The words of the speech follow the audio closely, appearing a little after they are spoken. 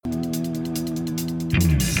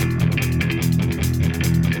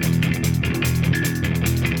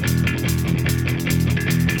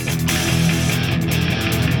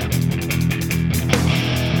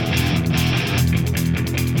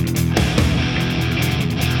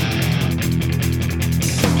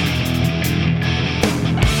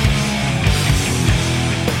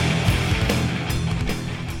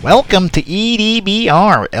Welcome to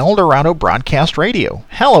EDBR, El Dorado Broadcast Radio.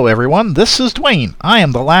 Hello everyone, this is Dwayne. I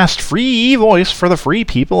am the last free voice for the free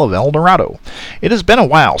people of El Dorado. It has been a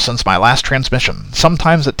while since my last transmission.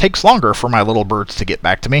 Sometimes it takes longer for my little birds to get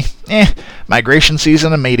back to me. Migration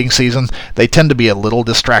season and mating season, they tend to be a little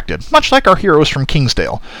distracted, much like our heroes from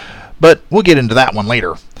Kingsdale. But we'll get into that one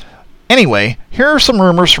later. Anyway, here are some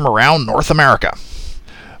rumors from around North America.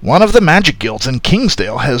 One of the magic guilds in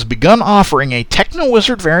Kingsdale has begun offering a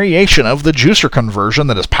techno-wizard variation of the juicer conversion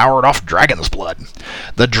that is powered off dragon's blood.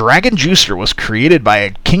 The dragon juicer was created by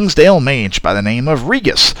a Kingsdale mage by the name of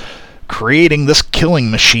Regis, creating this killing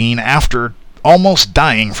machine after almost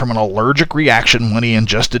dying from an allergic reaction when he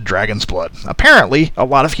ingested dragon's blood. Apparently, a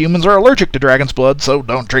lot of humans are allergic to dragon's blood, so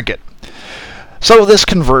don't drink it. So this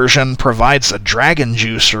conversion provides a dragon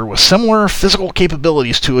juicer with similar physical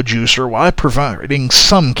capabilities to a juicer while providing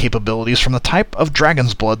some capabilities from the type of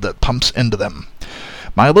dragon's blood that pumps into them.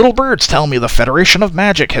 My little birds tell me the Federation of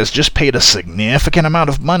Magic has just paid a significant amount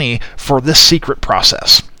of money for this secret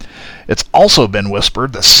process. It's also been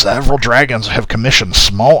whispered that several dragons have commissioned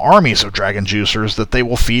small armies of dragon juicers that they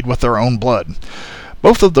will feed with their own blood.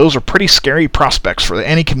 Both of those are pretty scary prospects for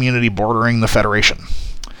any community bordering the Federation.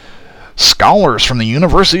 Scholars from the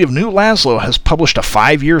University of New Laszlo has published a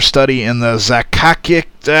 5-year study in the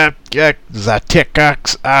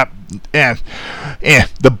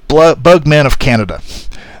the Bugmen of Canada.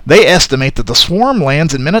 They estimate that the swarm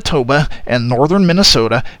lands in Manitoba and northern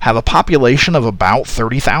Minnesota have a population of about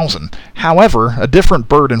 30,000. However, a different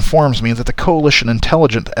bird informs me that the Coalition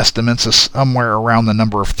Intelligence estimates is somewhere around the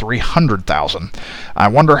number of 300,000. I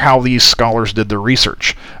wonder how these scholars did their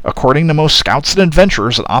research. According to most scouts and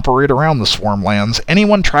adventurers that operate around the swarm lands,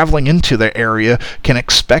 anyone traveling into the area can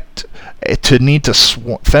expect to need to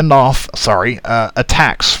fend off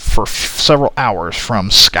attacks for several hours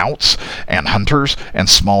from scouts and hunters and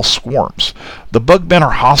small swarms. The bugmen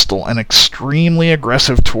are hostile and extremely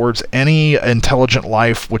aggressive towards any intelligent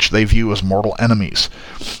life which they view as mortal enemies.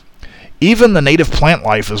 Even the native plant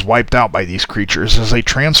life is wiped out by these creatures as they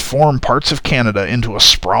transform parts of Canada into a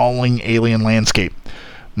sprawling alien landscape.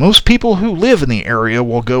 Most people who live in the area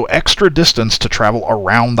will go extra distance to travel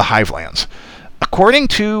around the hivelands. According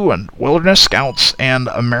to wilderness scouts and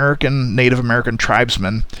Native American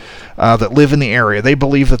tribesmen that live in the area, they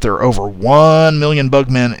believe that there are over 1 million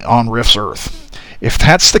bugmen on Rift's Earth. If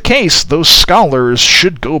that's the case, those scholars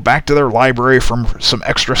should go back to their library for some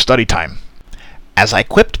extra study time. As I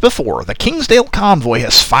quipped before, the Kingsdale Convoy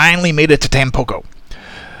has finally made it to Tampico.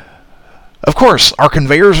 Of course, our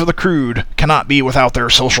conveyors of the crude cannot be without their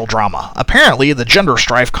social drama. Apparently, the gender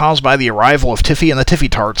strife caused by the arrival of Tiffy and the Tiffy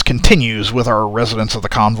Tarts continues with our residents of the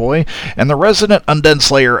convoy, and the resident Undead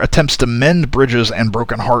Slayer attempts to mend bridges and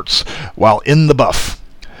broken hearts while in the buff.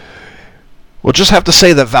 We'll just have to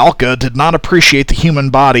say that Valka did not appreciate the human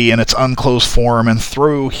body in its unclosed form and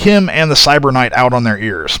threw him and the Cyber Knight out on their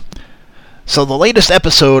ears. So the latest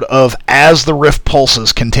episode of As the Rift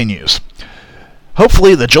Pulses continues.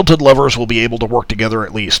 Hopefully the jilted lovers will be able to work together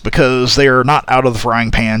at least, because they are not out of the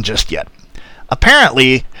frying pan just yet.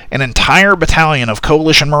 Apparently, an entire battalion of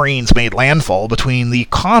Coalition Marines made landfall between the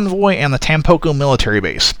convoy and the Tampico military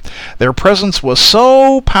base. Their presence was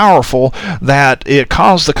so powerful that it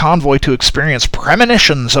caused the convoy to experience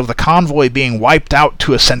premonitions of the convoy being wiped out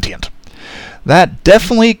to a sentient. That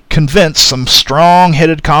definitely convinced some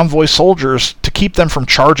strong-headed convoy soldiers to keep them from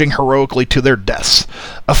charging heroically to their deaths.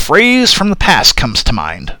 A phrase from the past comes to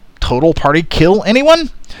mind. Total party kill,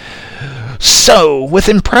 anyone? So, with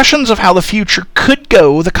impressions of how the future could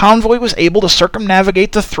go, the convoy was able to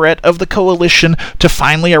circumnavigate the threat of the coalition to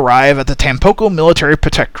finally arrive at the Tampico Military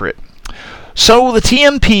Protectorate. So, the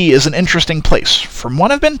TMP is an interesting place. From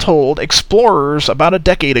what I've been told, explorers about a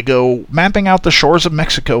decade ago mapping out the shores of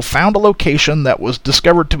Mexico found a location that was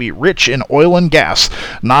discovered to be rich in oil and gas,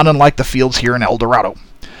 not unlike the fields here in El Dorado.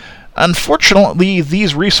 Unfortunately,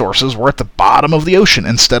 these resources were at the bottom of the ocean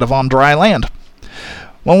instead of on dry land.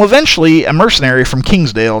 Well, eventually, a mercenary from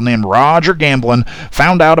Kingsdale named Roger Gamblin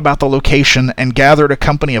found out about the location and gathered a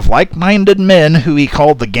company of like-minded men who he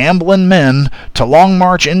called the Gamblin Men to long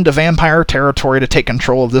march into vampire territory to take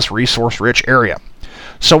control of this resource-rich area.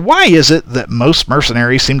 So why is it that most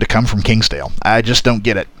mercenaries seem to come from Kingsdale? I just don't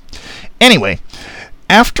get it. Anyway,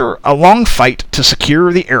 after a long fight to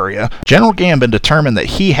secure the area, General Gambin determined that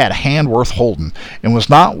he had a hand worth holding and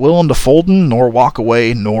was not willing to fold nor walk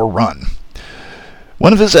away nor run.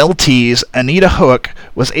 One of his LTs, Anita Hook,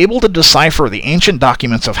 was able to decipher the ancient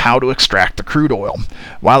documents of how to extract the crude oil.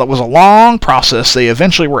 While it was a long process, they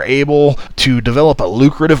eventually were able to develop a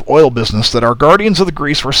lucrative oil business that our Guardians of the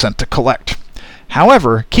Grease were sent to collect.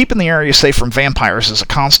 However, keeping the area safe from vampires is a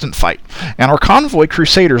constant fight, and our Convoy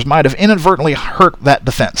Crusaders might have inadvertently hurt that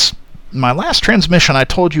defense. In my last transmission, I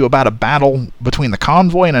told you about a battle between the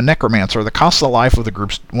Convoy and a necromancer that cost the life of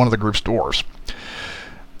one of the group's dwarves.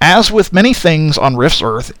 As with many things on Rift's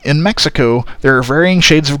Earth, in Mexico, there are varying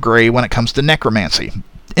shades of gray when it comes to necromancy.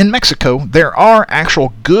 In Mexico, there are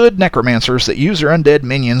actual good necromancers that use their undead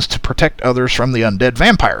minions to protect others from the undead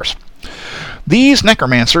vampires. These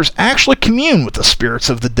necromancers actually commune with the spirits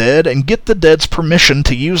of the dead and get the dead's permission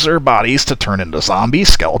to use their bodies to turn into zombies,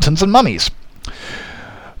 skeletons, and mummies.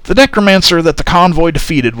 The necromancer that the Convoy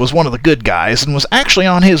defeated was one of the good guys and was actually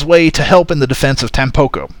on his way to help in the defense of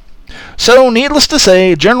Tampoco. So, needless to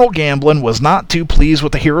say, General Gamblin was not too pleased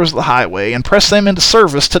with the heroes of the highway and pressed them into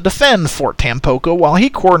service to defend Fort Tampoco while he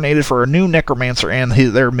coordinated for a new necromancer and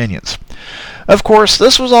their minions. Of course,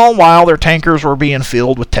 this was all while their tankers were being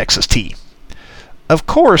filled with Texas tea. Of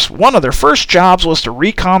course, one of their first jobs was to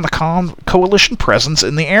recon the coalition presence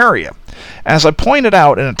in the area. As I pointed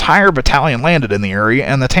out, an entire battalion landed in the area,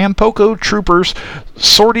 and the Tampoco troopers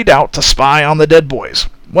sortied out to spy on the dead boys.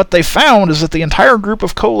 What they found is that the entire group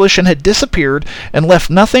of coalition had disappeared and left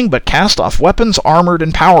nothing but cast-off weapons, armored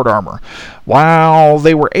and powered armor. While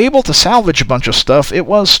they were able to salvage a bunch of stuff, it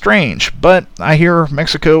was strange, but I hear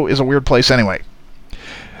Mexico is a weird place anyway.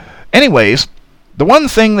 Anyways, the one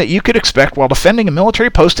thing that you could expect while defending a military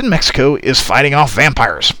post in Mexico is fighting off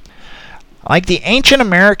vampires. Like the ancient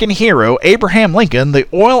American hero Abraham Lincoln, the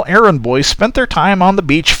oil errand boys spent their time on the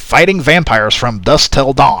beach fighting vampires from dusk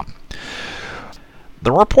till dawn.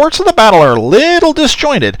 The reports of the battle are a little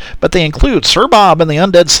disjointed, but they include Sir Bob and the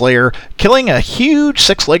Undead Slayer killing a huge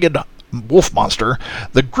six-legged wolf monster,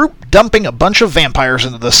 the group dumping a bunch of vampires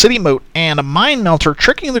into the city moat, and a mine melter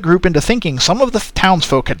tricking the group into thinking some of the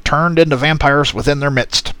townsfolk had turned into vampires within their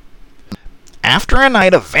midst. After a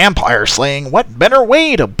night of vampire slaying, what better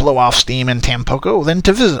way to blow off steam in Tampoco than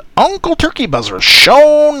to visit Uncle Turkey Buzzard's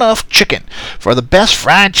Show Enough Chicken for the best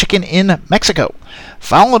fried chicken in Mexico,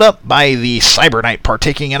 followed up by the Cyber Knight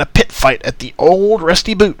partaking in a pit fight at the Old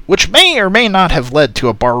Rusty Boot, which may or may not have led to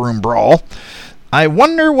a barroom brawl. I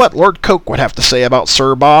wonder what Lord Coke would have to say about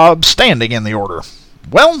Sir Bob standing in the order.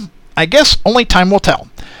 Well, I guess only time will tell.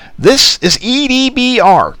 This is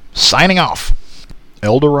EDBR, signing off.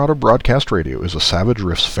 El Dorado Broadcast Radio is a Savage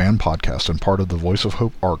Riffs fan podcast and part of the Voice of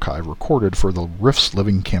Hope archive recorded for the Riffs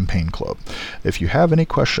Living Campaign Club. If you have any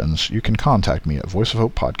questions, you can contact me at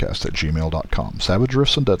voiceofhopepodcast@gmail.com. Savage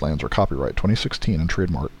Riffs and Deadlands are copyright 2016 and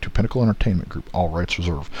trademark to Pinnacle Entertainment Group, all rights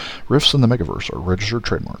reserved. Riffs in the Megaverse are registered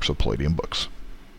trademarks of Palladium Books.